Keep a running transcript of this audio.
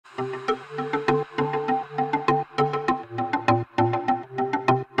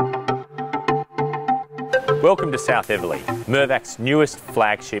Welcome to South Eveleigh, Mirvac's newest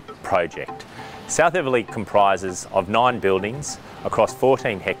flagship project. South Eveleigh comprises of 9 buildings across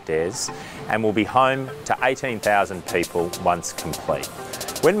 14 hectares and will be home to 18,000 people once complete.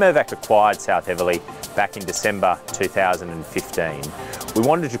 When Mirvac acquired South Eveleigh back in December 2015, we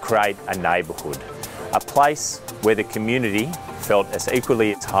wanted to create a neighbourhood, a place where the community felt as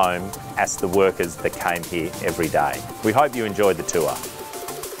equally at home as the workers that came here every day. We hope you enjoyed the tour.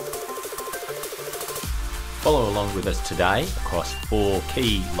 Follow along with us today across 4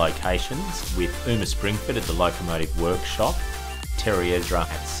 key locations with Uma Springford at the Locomotive Workshop, Terry Ezra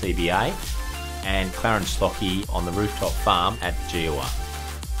at CBA and Clarence Slockey on the rooftop farm at Geoa.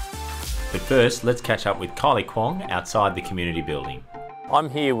 But first, let's catch up with Kylie Kwong outside the community building. I'm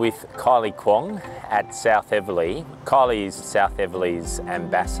here with Kylie Kwong at South Eveleigh. Kylie is South Eveleigh's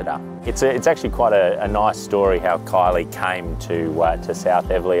ambassador. It's actually quite a nice story how Kylie came to South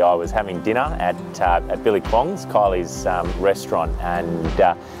Eveleigh. I was having dinner at Billy Kwong's, Kylie's restaurant,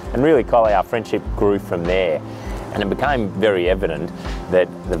 and really Kylie, our friendship grew from there. And it became very evident that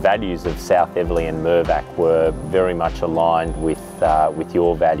the values of South Eveleigh and Mirvac were very much aligned with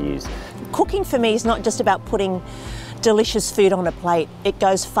your values. Cooking for me is not just about putting delicious food on a plate. It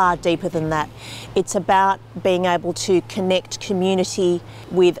goes far deeper than that. It's about being able to connect community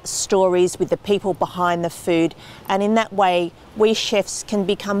with stories, with the people behind the food, and in that way we chefs can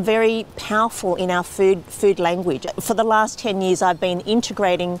become very powerful in our food language. For the last 10 years I've been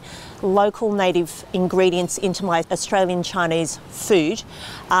integrating local native ingredients into my Australian Chinese food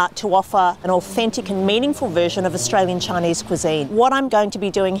to offer an authentic and meaningful version of Australian Chinese cuisine. What I'm going to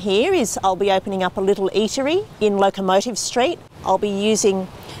be doing here is I'll be opening up a little eatery in Locomotive Street. I'll be using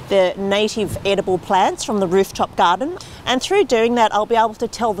the native edible plants from the rooftop garden, and through doing that I'll be able to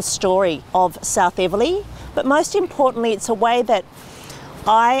tell the story of South Eveleigh, but most importantly it's a way that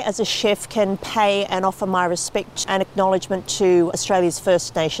I as a chef can pay and offer my respect and acknowledgement to Australia's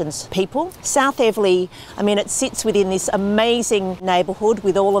First Nations people. South Eveleigh, I mean, it sits within this amazing neighbourhood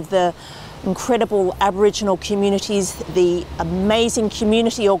with all of the incredible Aboriginal communities, the amazing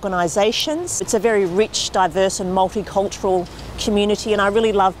community organisations. It's a very rich, diverse and multicultural community, and I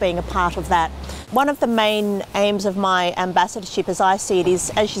really love being a part of that. One of the main aims of my ambassadorship, as I see it,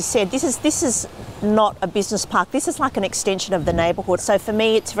 is, as you said, this is not a business park. This is like an extension of the neighbourhood. So for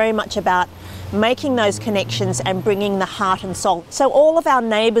me, it's very much about making those connections and bringing the heart and soul. So all of our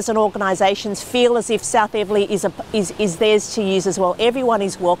neighbours and organisations feel as if South Eveleigh is theirs to use as well. Everyone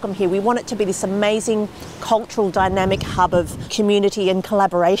is welcome here. We want it to be this amazing cultural dynamic hub of community and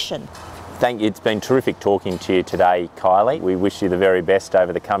collaboration. Thank you. It's been terrific talking to you today, Kylie. We wish you the very best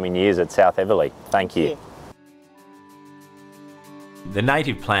over the coming years at South Eveleigh. Thank you. The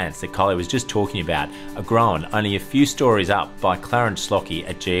native plants that Kylie was just talking about are grown only a few stories up by Clarence Slockey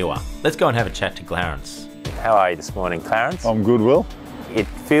at Geoa. Let's go and have a chat to Clarence. How are you this morning, Clarence? I'm good, Will. It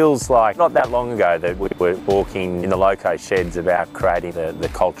feels like not that long ago that we were walking in the loco sheds about creating the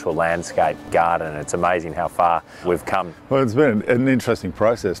cultural landscape garden. It's amazing how far we've come. Well, it's been an interesting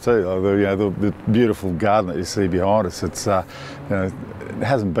process too. The beautiful garden that you see behind us, it's it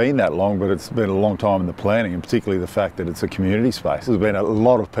hasn't been that long, but it's been a long time in the planning, and particularly the fact that it's a community space. There's been a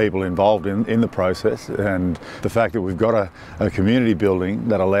lot of people involved in the process, and the fact that we've got a community building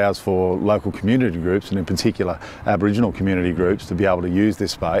that allows for local community groups, and in particular Aboriginal community groups, to be able to use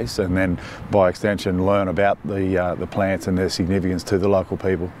this space and then by extension learn about the plants and their significance to the local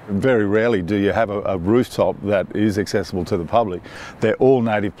people. Very rarely do you have a rooftop that is accessible to the public. They're all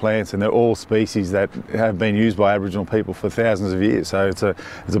native plants and they're all species that have been used by Aboriginal people for thousands of years. So it's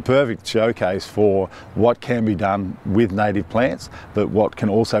a perfect showcase for what can be done with native plants, but what can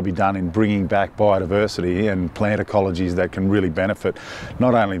also be done in bringing back biodiversity and plant ecologies that can really benefit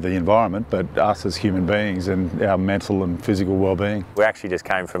not only the environment but us as human beings and our mental and physical well-being. We actually just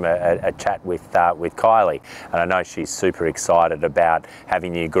came from a chat with Kylie, and I know she's super excited about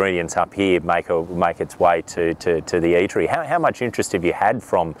having the ingredients up here make its way to the eatery. How much interest have you had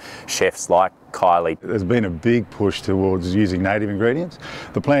from chefs like Kylie? There's been a big push towards using native ingredients.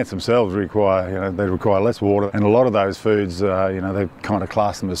 The plants themselves require, they require less water, and a lot of those foods, they kind of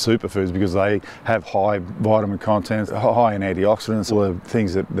class them as superfoods because they have high vitamin content, high in antioxidants, all the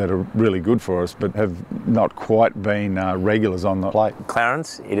things that are really good for us, but have not quite been regulars on the plate.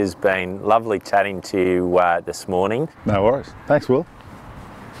 Clarence, it has been lovely chatting to you this morning. No worries. Thanks, Will.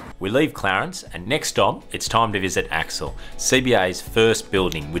 We leave Clarence, and next stop, it's time to visit Axel, CBA's first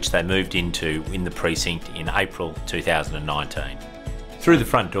building which they moved into in the precinct in April 2019. Through the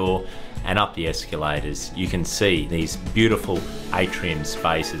front door and up the escalators, you can see these beautiful atrium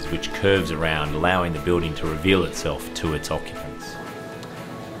spaces which curves around, allowing the building to reveal itself to its occupants.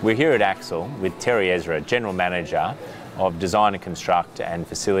 We're here at Axel with Terry Ezra, General Manager of Design and Construct and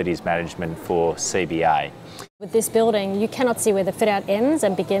Facilities Management for CBA. With this building, you cannot see where the fit-out ends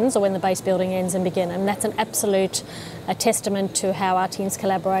and begins or when the base building ends and begin, and that's an absolute testament to how our teams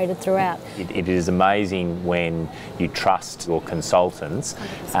collaborated throughout. It is amazing when you trust your consultants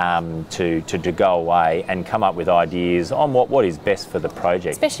to go away and come up with ideas on what is best for the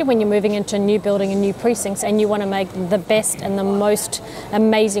project. Especially when you're moving into a new building and new precincts and you want to make the best and the most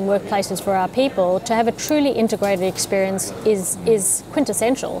amazing workplaces for our people, to have a truly integrated experience is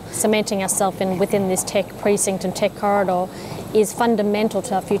quintessential. Cementing ourselves within this tech precinct and tech corridor is fundamental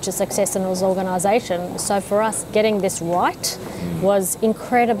to our future success in this organisation. So for us, getting this right was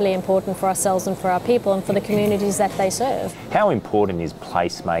incredibly important for ourselves and for our people and for the communities that they serve. How important is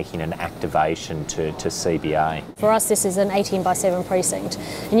placemaking and activation to CBA? For us, this is an 18/7 precinct,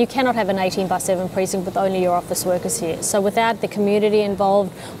 and you cannot have an 18/7 precinct with only your office workers here. So without the community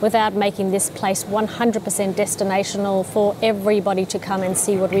involved, without making this place 100% destinational for everybody to come and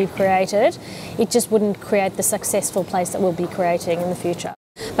see what we've created, it just wouldn't create the successful place that we'll be creating in the future.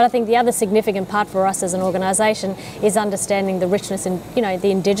 But I think the other significant part for us as an organisation is understanding the richness and the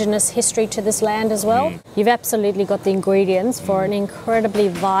Indigenous history to this land as well. You've absolutely got the ingredients for an incredibly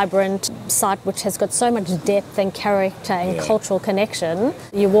vibrant site which has got so much depth and character and cultural connection.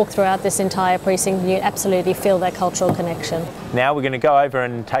 You walk throughout this entire precinct and you absolutely feel that cultural connection. Now we're going to go over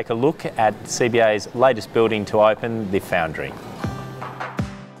and take a look at CBA's latest building to open, the Foundry.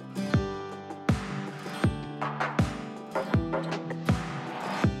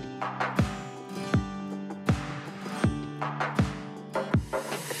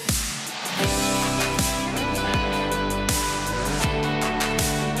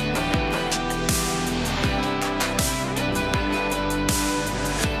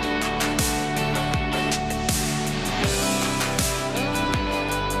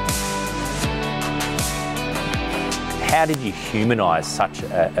 How did you humanise such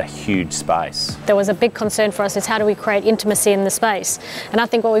a huge space? There was a big concern for us is how do we create intimacy in the space? And I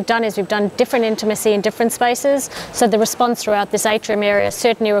think what we've done is we've done different intimacy in different spaces. So the response throughout this atrium area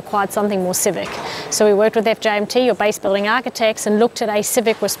certainly required something more civic. So we worked with FJMT, your base building architects, and looked at a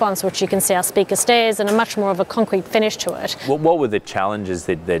civic response, which you can see our speaker stairs and a much more of a concrete finish to it. What were the challenges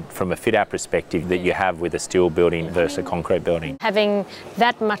that from a fit-out perspective that you have with a steel building versus a concrete building? Having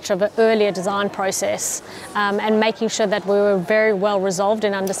that much of an earlier design process and making sure that we were very well resolved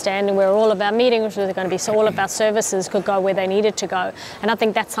in understanding where all of our meetings were going to be, so all of our services could go where they needed to go. And I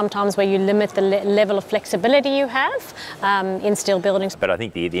think that's sometimes where you limit the level of flexibility you have in steel buildings. But I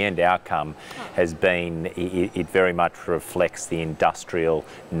think the end outcome has been, it very much reflects the industrial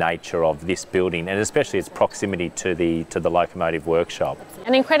nature of this building, and especially its proximity to the locomotive workshop.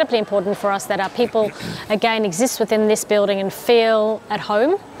 And incredibly important for us that our people, again, exist within this building and feel at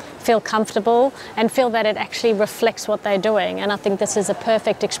home, feel comfortable and feel that it actually reflects what they're doing. And I think this is a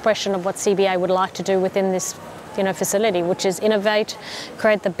perfect expression of what CBA would like to do within this facility, which is innovate,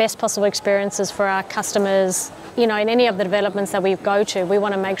 create the best possible experiences for our customers. In any of the developments that we go to, we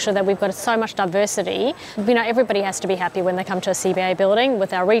want to make sure that we've got so much diversity. Everybody has to be happy when they come to a CBA building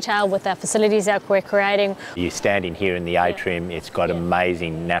with our retail, with our facilities that we're creating. You stand in here in the atrium, it's got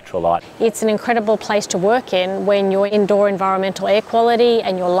amazing natural light. It's an incredible place to work in when your indoor environmental air quality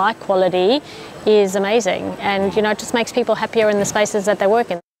and your light quality is amazing, and it just makes people happier in the spaces that they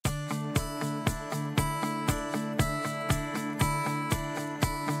work in.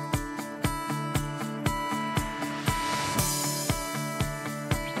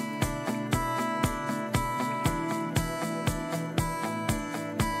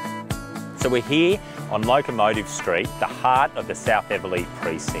 So we're here on Locomotive Street, the heart of the South Eveleigh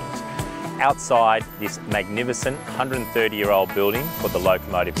precinct. Outside this magnificent 130-year-old building called the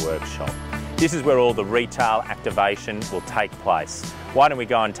Locomotive Workshop. This is where all the retail activation will take place. Why don't we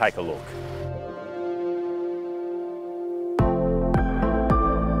go and take a look?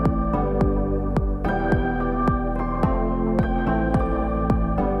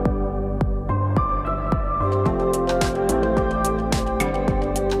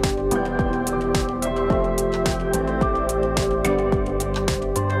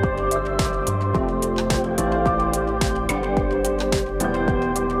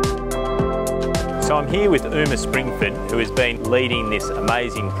 So I'm here with Uma Springford, who has been leading this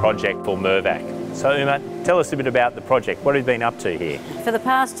amazing project for Mirvac. So Uma, tell us a bit about the project. What have you been up to here? For the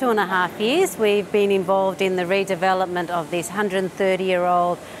past 2.5 years, we've been involved in the redevelopment of this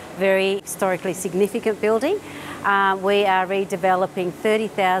 130-year-old, very historically significant building. We are redeveloping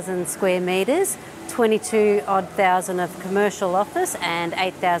 30,000 square metres, 22,000 of commercial office and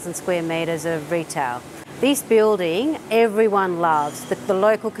 8,000 square metres of retail. This building, everyone loves. The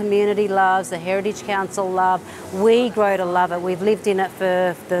local community loves, the Heritage Council love. We grow to love it. We've lived in it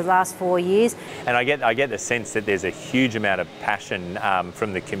for the last 4 years. And I get the sense that there's a huge amount of passion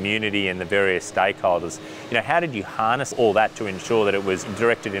from the community and the various stakeholders. You know, how did you harness all that to ensure that it was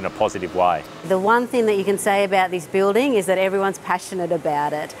directed in a positive way? The one thing that you can say about this building is that everyone's passionate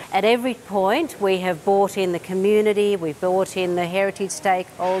about it. At every point, we have brought in the community, we've brought in the heritage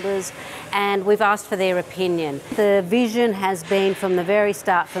stakeholders, and we've asked for their opinion. The vision has been from the very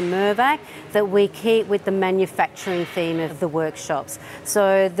start for Mirvac that we keep with the manufacturing theme of the workshops.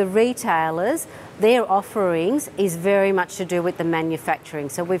 So the retailers, their offerings is very much to do with the manufacturing.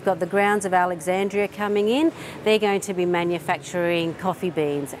 So we've got the Grounds of Alexandria coming in. They're going to be manufacturing coffee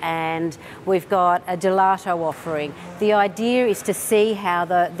beans, and we've got a gelato offering. The idea is to see how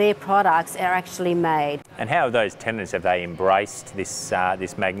their products are actually made. And how have those tenants, have they embraced this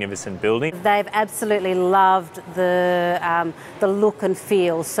magnificent building? They've absolutely loved the look and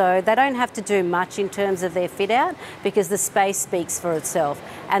feel. So they don't have to do much in terms of their fit out because the space speaks for itself.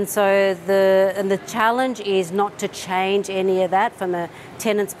 And so the challenge is not to change any of that from the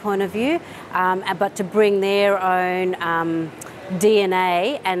tenant's point of view, but to bring their own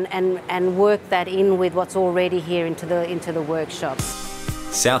DNA and work that in with what's already here into the workshops.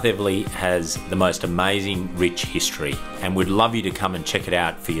 South Eveleigh has the most amazing, rich history, and we'd love you to come and check it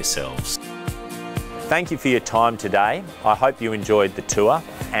out for yourselves. Thank you for your time today. I hope you enjoyed the tour,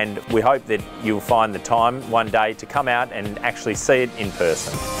 and we hope that you'll find the time one day to come out and actually see it in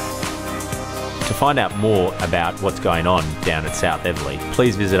person. To find out more about what's going on down at South Eveleigh,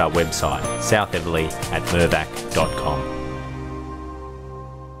 please visit our website, southeveleigh@mirvac.com.